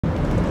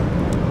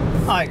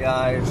Hi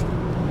guys,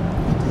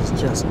 it is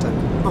just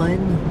an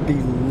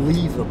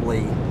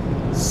unbelievably,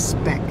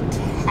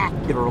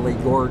 spectacularly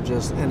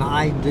gorgeous, and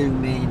I do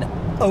mean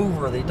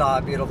over the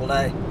top beautiful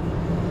day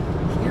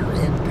here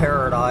in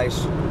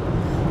paradise. We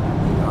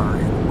are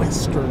in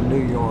western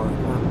New York.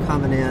 I'm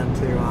coming in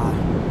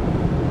to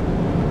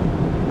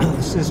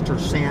Sister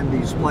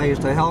Sandy's place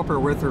to help her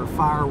with her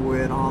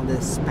firewood on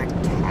this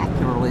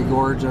spectacularly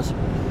gorgeous.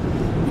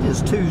 It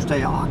is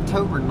Tuesday,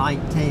 October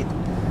 19th.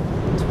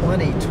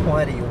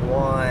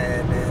 2021,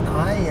 and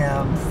I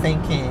am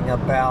thinking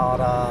about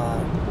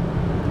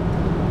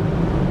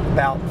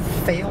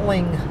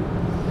failing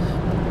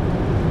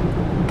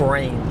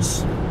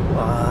brains,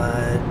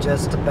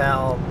 just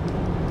about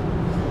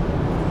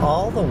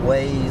all the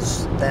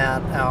ways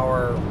that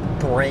our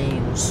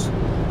brains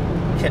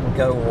can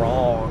go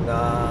wrong.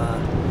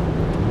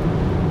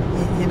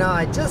 You know,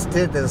 I just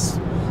did this.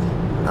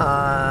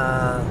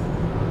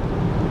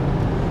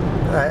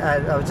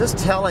 I was just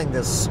telling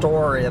this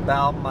story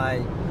about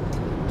my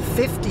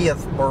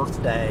 50th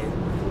birthday,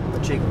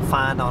 which you can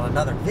find on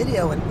another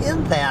video, and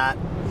in that,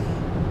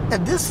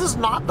 and this is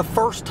not the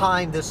first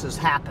time this has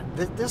happened.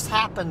 This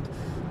happened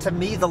to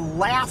me the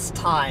last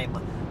time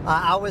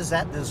I was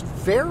at this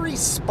very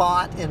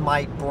spot in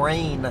my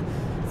brain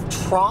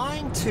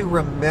trying to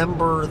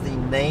remember the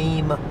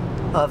name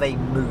of a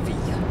movie.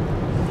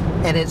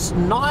 And it's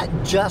not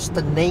just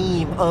the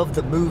name of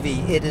the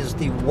movie, it is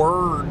the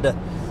word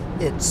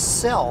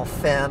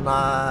itself. And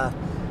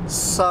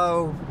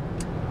so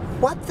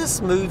what this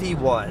movie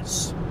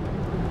was,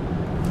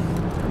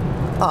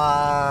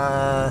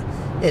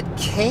 it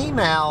came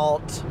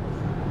out,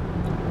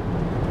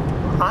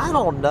 I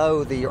don't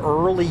know, the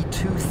early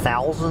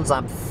 2000s.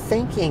 I'm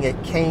thinking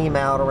it came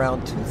out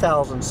around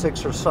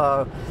 2006 or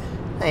so,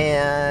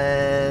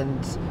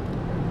 and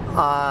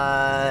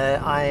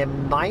I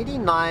am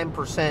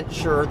 99%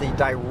 sure the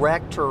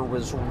director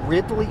was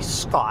Ridley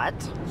Scott.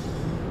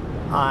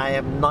 I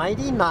am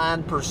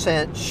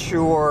 99%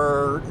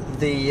 sure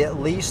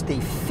at least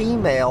the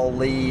female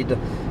lead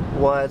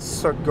was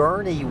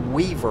Sigourney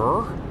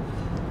Weaver.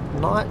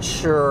 Not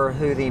sure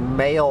who the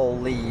male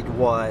lead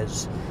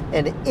was.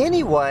 And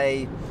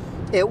anyway,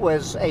 it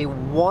was a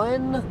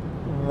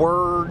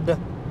one-word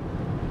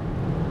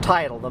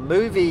title. The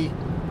movie,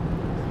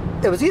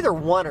 it was either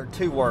one or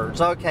two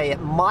words. Okay, it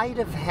might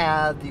have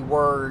had the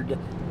word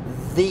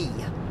 "the"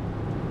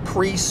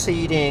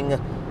 preceding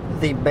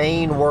the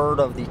main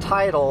word of the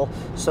title,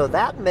 so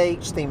that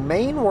makes the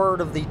main word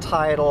of the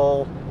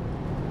title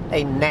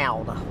a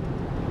noun.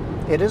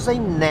 It is a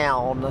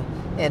noun,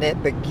 and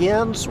it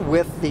begins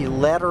with the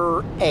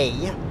letter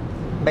A.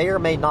 May or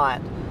may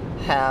not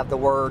have the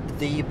word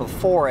 "the"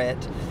 before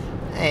it.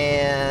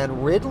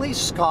 And Ridley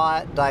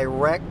Scott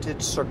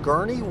directed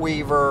Sigourney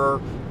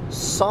Weaver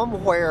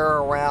somewhere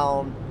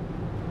around,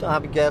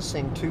 I'm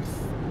guessing,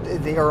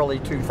 the early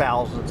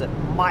 2000s. It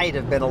might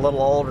have been a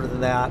little older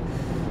than that.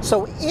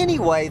 So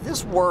anyway,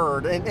 this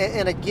word,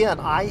 and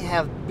again, I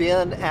have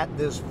been at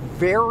this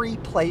very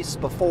place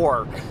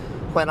before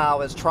when I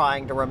was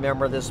trying to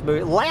remember this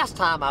movie. Last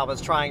time I was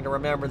trying to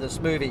remember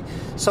this movie.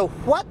 So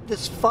what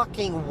this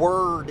fucking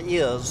word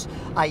is,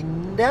 I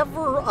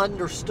never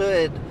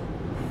understood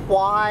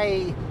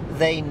why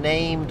they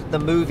named the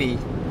movie,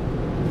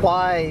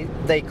 why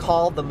they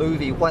called the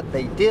movie what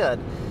they did.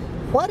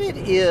 What it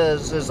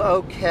is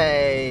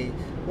okay,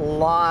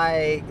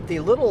 like the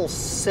little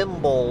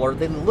symbol or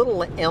the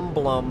little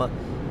emblem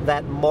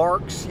that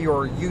marks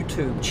your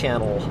YouTube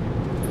channel.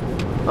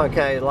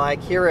 Okay,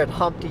 like here at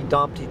Humpty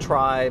Dumpty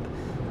Tribe,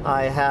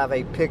 I have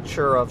a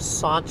picture of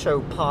Sancho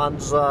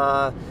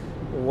Panza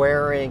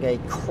wearing a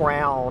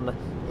crown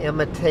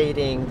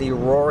imitating the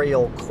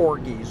royal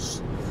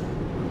corgis.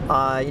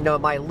 You know,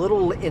 my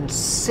little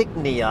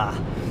insignia,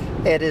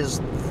 it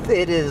is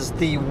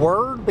the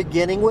word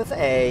beginning with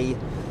A.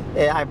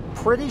 I'm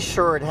pretty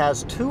sure it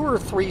has 2 or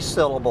 3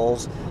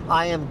 syllables.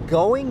 I am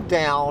going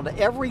down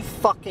every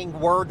fucking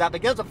word that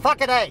begins with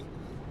fucking A.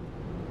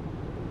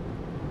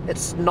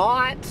 It's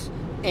not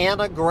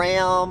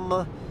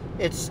anagram.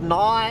 It's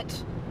not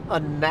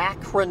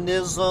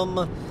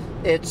anachronism.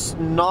 It's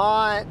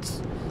not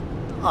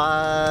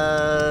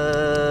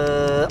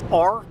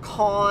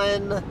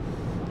archon.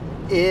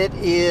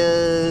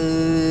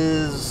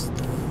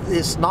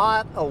 It's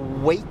not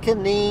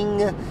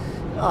awakening.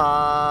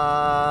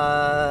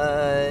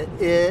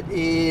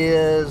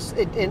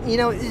 And you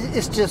know,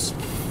 it's just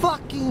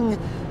fucking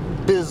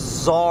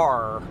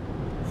bizarre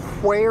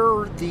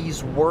where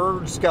these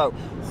words go.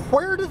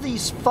 Where do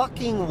these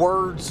fucking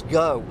words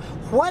go?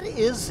 What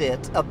is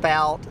it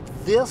about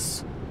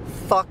this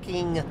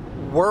fucking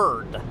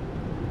word?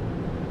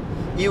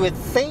 You would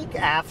think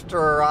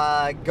after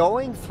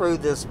going through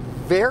this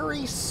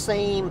very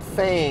same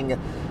thing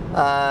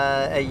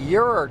a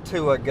year or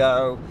two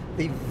ago,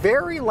 the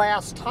very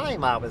last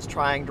time I was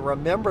trying to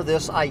remember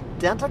this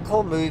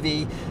identical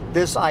movie,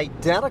 this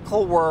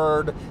identical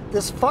word,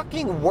 this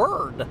fucking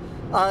word,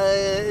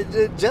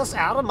 just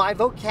out of my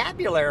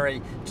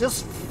vocabulary,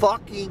 just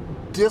fucking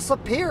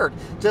disappeared,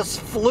 just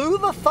flew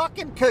the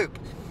fucking coop.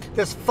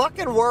 This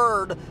fucking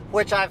word,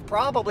 which I've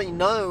probably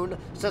known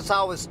since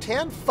I was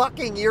 10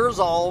 fucking years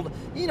old,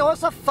 you know,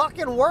 it's a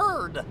fucking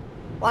word.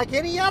 Like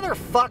any other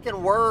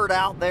fucking word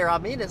out there. I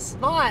mean, it's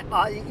not,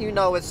 you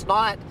know, it's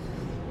not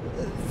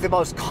the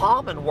most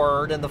common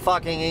word in the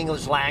fucking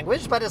English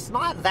language, but it's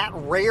not that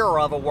rare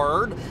of a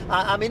word.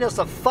 I mean, it's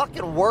a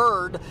fucking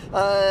word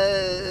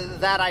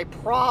that I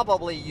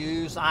probably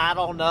use, I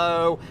don't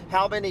know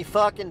how many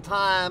fucking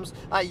times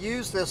I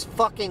use this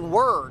fucking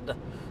word.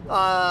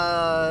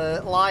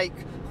 Like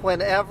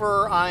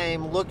whenever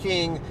I'm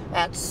looking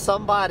at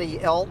somebody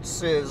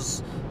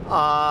else's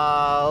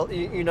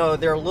you know,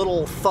 their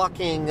little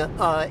fucking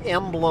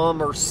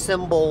emblem or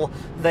symbol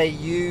they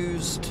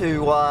use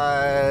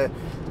to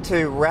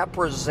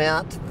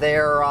represent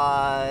their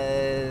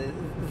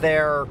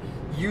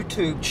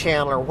YouTube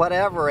channel or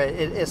whatever.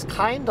 It's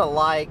kind of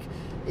like,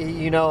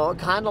 you know,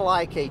 kind of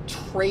like a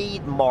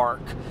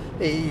trademark,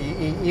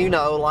 you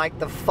know, like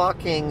the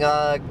fucking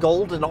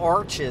golden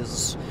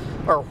arches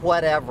or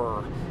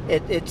whatever.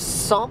 It's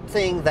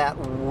something that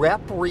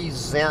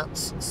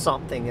represents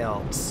something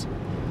else.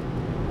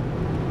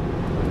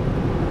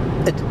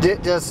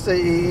 Just,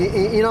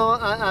 you know,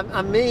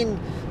 I mean,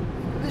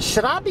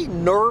 should I be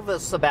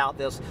nervous about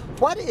this?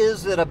 What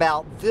is it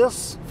about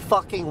this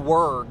fucking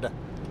word,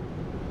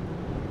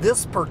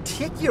 this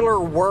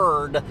particular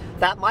word,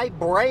 that my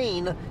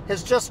brain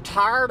is just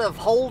tired of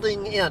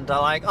holding into?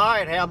 Like, all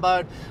right,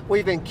 Hambone,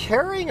 we've been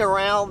carrying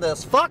around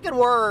this fucking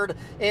word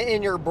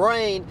in your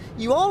brain.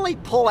 You only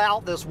pull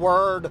out this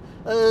word,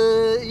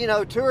 you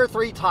know, 2 or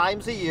 3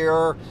 times a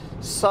year.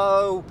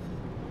 So,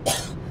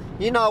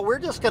 you know, we're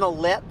just going to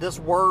let this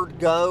word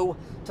go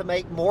to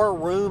make more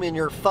room in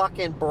your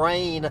fucking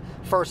brain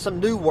for some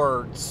new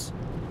words.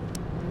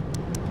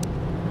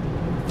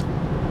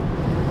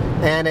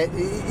 And it,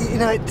 you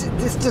know, it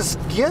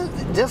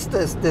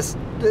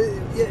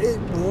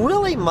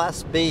really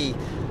must be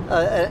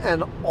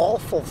an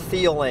awful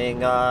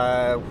feeling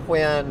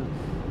when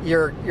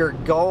you're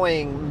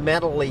going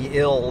mentally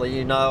ill.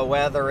 You know,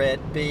 whether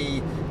it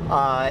be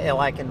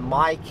like in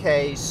my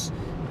case,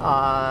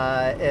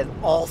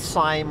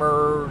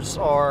 Alzheimer's,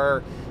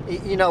 or,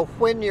 you know,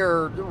 when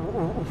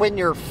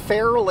you're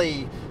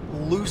fairly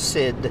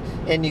lucid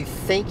and you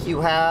think you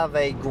have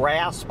a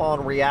grasp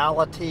on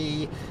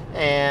reality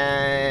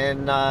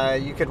and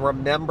you can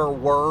remember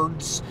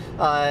words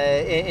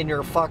in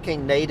your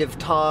fucking native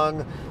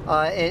tongue,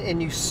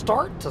 and you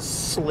start to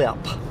slip.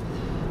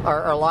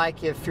 Or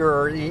like if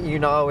you're, you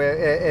know,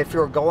 if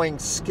you're going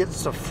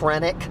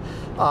schizophrenic,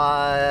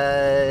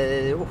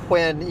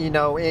 when, you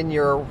know, in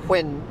your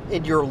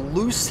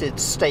lucid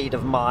state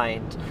of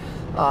mind,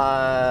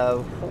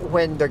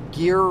 when the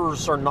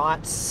gears are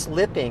not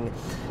slipping,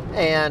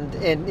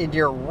 and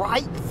you're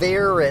right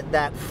there at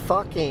that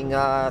fucking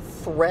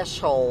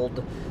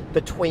threshold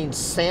between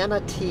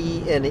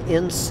sanity and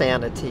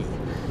insanity.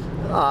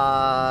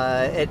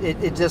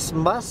 It just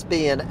must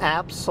be an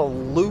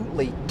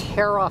absolutely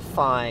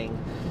terrifying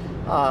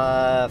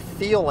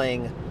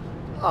feeling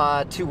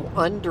to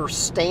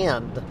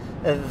understand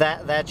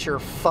that you're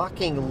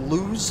fucking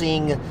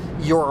losing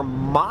your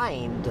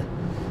mind.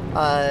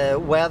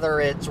 Whether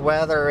it's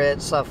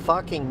a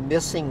fucking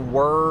missing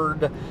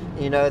word,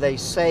 you know, they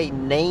say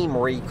name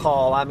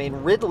recall. I mean,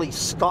 Ridley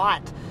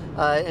Scott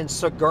and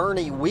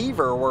Sigourney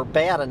Weaver were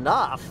bad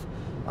enough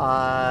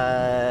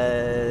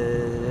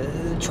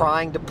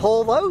trying to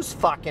pull those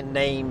fucking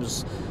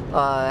names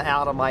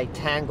out of my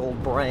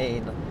tangled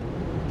brain.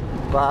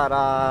 But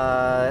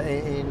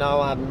you know,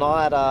 I'm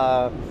not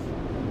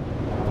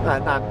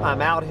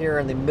I'm out here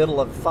in the middle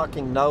of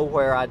fucking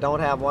nowhere. I don't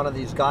have one of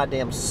these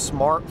goddamn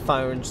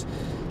smartphones,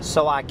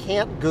 so I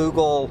can't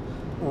Google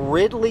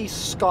Ridley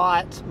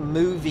Scott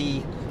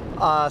movie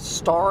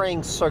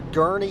starring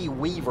Sigourney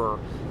Weaver.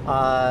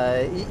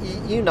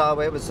 You know,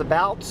 it was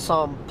about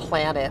some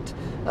planet.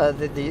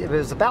 It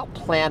was about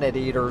planet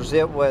eaters.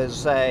 It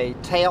was a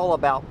tale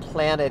about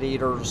planet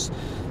eaters.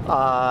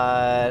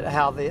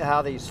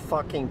 How these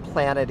fucking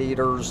planet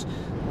eaters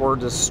were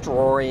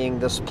destroying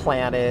this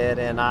planet,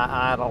 and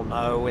I don't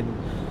know, and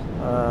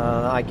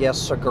I guess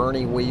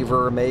Sigourney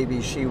Weaver,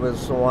 maybe she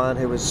was the one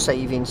who was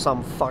saving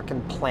some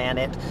fucking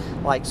planet,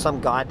 like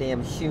some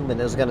goddamn human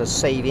is gonna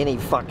save any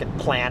fucking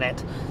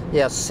planet.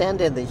 Yeah,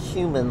 send in the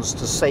humans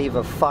to save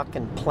a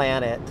fucking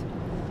planet.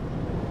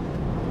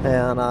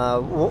 And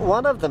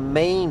one of the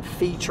main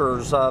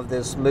features of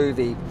this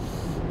movie,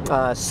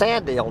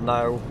 Sandy will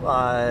know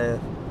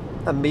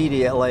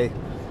immediately.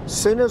 As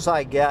soon as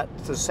I get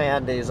to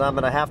Sandy's, I'm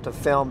going to have to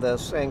film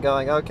this and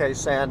going, okay,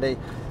 Sandy,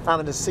 I'm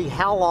going to see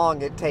how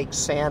long it takes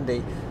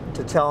Sandy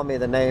to tell me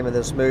the name of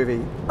this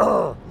movie.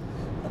 But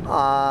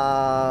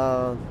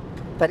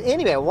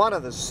anyway, one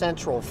of the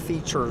central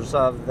features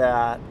of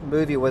that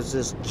movie was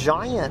this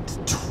giant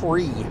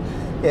tree.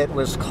 It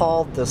was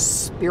called the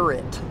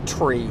Spirit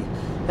Tree.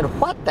 And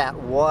what that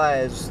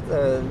was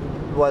a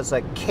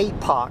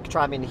kapok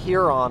tree. I mean,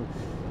 here on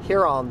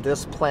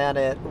this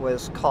planet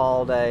was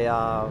called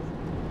a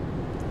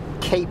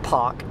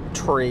kapok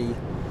tree.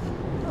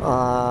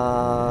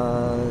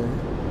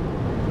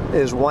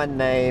 is one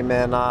name,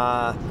 and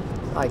I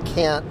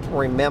can't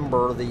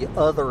remember the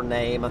other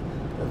name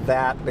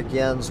that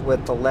begins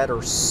with the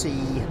letter C.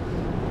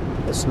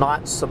 It's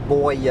not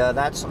cebolla,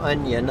 that's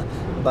onion,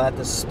 but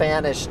the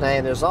Spanish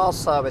name is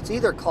also, it's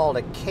either called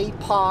a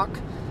kapok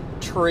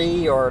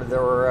tree or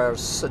a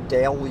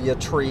sedalia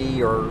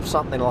tree or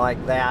something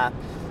like that.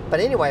 But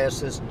anyway,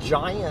 it's this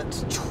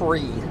giant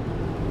tree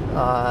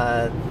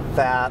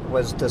that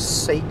was the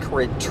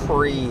sacred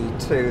tree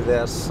to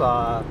this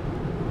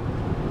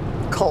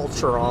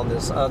culture on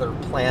this other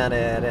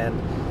planet,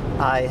 and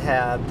I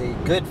had the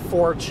good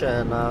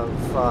fortune of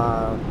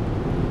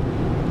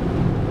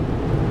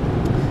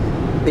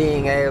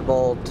being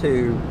able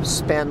to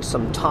spend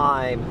some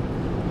time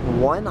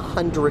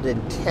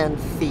 110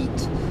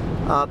 feet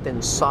up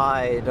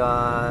inside,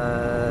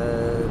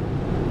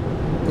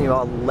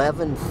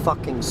 11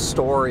 fucking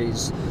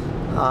stories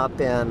up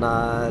in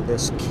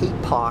this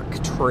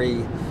kapok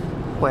tree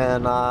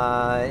when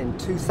in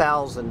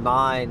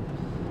 2009,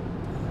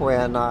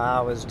 when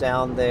I was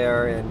down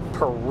there in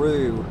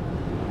Peru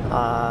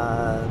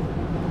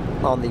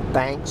on the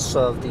banks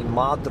of the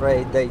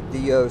Madre de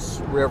Dios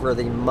River,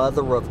 the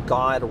Mother of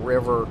God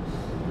River,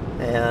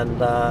 and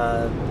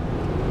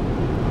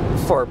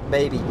for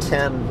maybe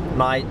 10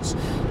 nights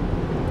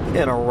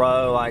in a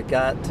row I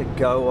got to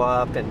go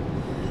up and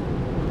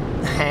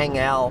hang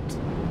out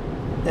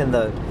in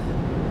the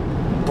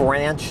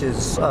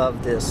branches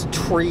of this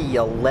tree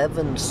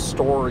 11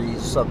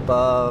 stories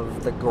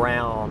above the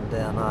ground.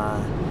 And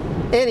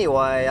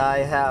anyway, I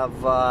have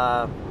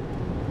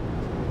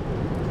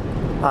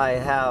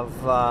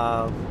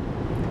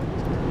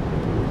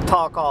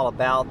talk all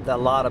about a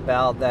lot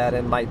about that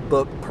in my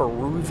book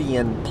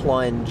Peruvian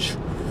Plunge.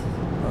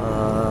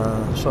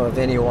 So if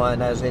anyone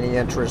has any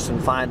interest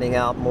in finding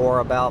out more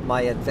about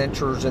my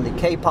adventures in the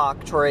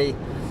kapok tree,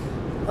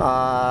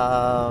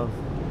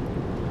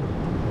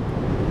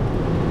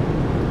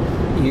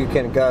 you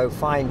can go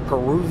find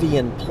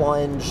Peruvian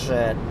Plunge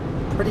at,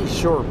 pretty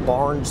sure,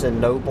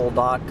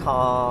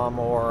 barnesandnoble.com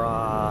or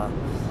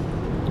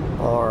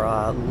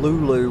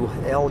Lulu,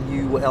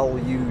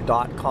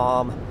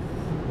 LULU.com.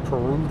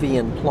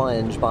 Peruvian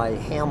Plunge by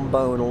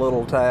Hambone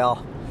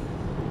Littletail.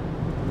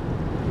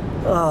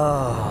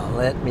 Oh,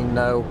 let me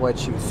know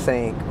what you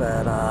think,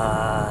 but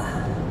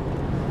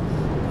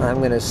I'm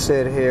going to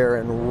sit here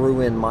and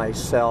ruin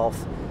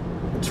myself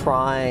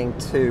trying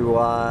to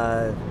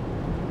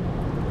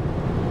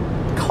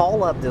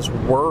call up this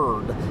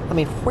word. I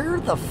mean, where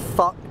the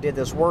fuck did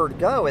this word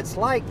go? It's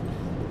like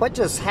what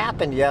just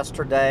happened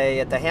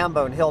yesterday at the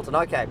Hambone Hilton.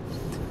 Okay,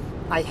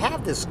 I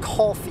have this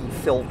coffee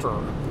filter,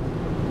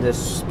 this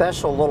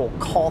special little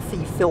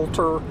coffee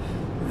filter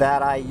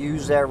that I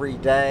use every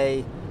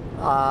day.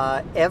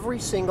 Every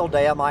single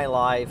day of my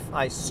life,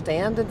 I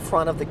stand in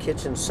front of the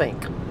kitchen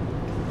sink.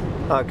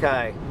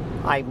 Okay,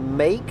 I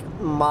make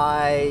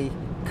my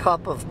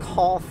cup of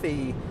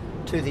coffee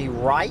to the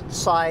right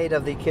side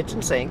of the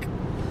kitchen sink.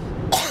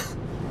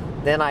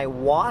 Then I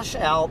wash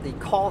out the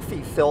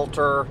coffee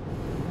filter,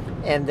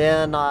 and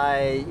then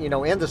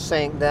in the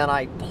sink, then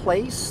I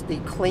place the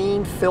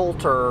clean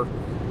filter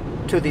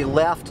to the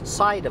left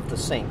side of the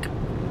sink.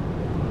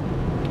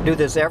 Do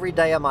this every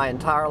day of my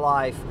entire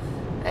life.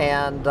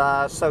 And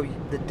so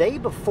the day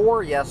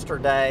before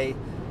yesterday,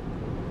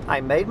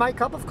 I made my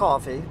cup of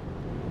coffee.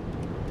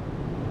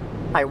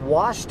 I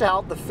washed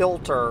out the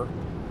filter.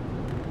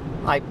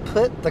 I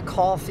put the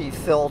coffee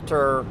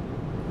filter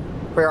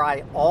where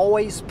I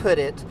always put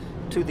it,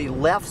 to the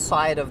left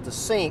side of the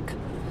sink.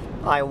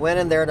 I went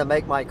in there to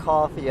make my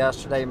coffee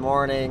yesterday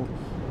morning,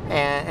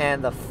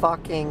 and the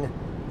fucking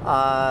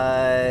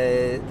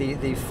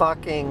the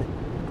fucking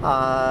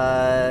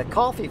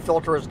coffee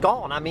filter is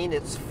gone. I mean,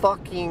 it's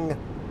fucking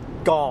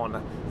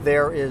gone.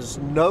 There is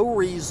no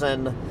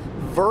reason,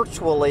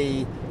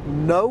 virtually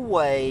no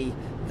way,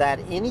 that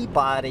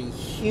anybody,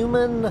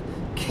 human,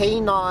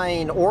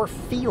 canine, or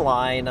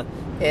feline,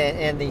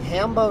 in the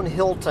Hambone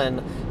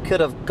Hilton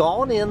could have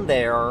gone in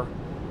there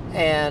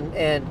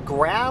and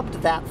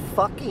grabbed that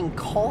fucking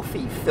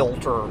coffee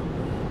filter.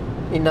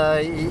 You know,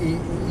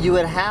 you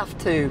would have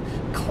to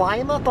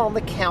climb up on the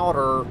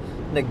counter,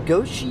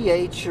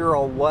 negotiate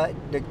your way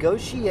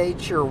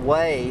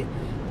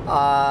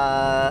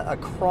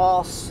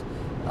across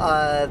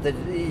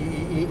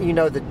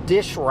the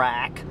dish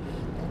rack,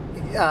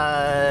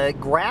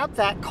 grab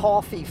that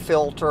coffee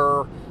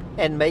filter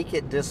and make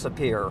it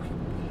disappear.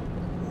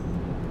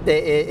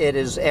 It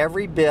is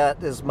every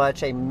bit as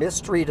much a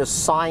mystery to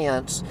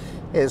science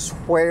as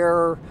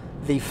where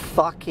the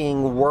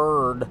fucking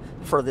word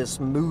for this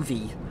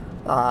movie,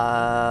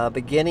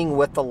 beginning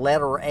with the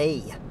letter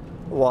A,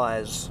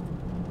 was.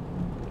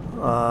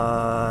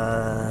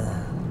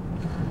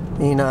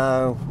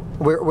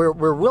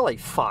 We're really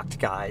fucked,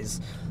 guys.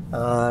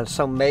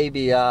 So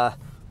maybe I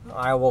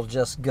will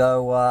just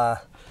go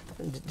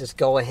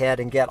ahead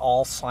and get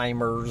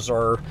Alzheimer's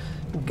or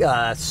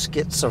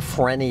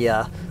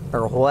schizophrenia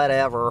or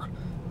whatever,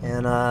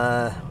 and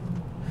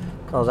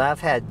because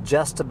I've had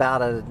just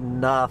about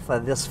enough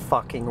of this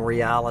fucking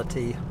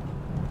reality.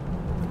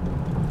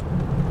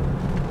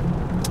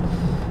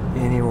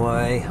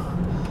 Anyway,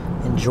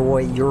 enjoy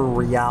your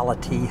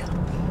reality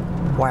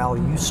while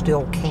you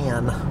still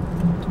can.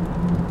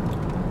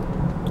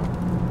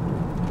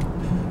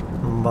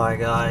 Bye,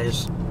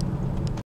 guys.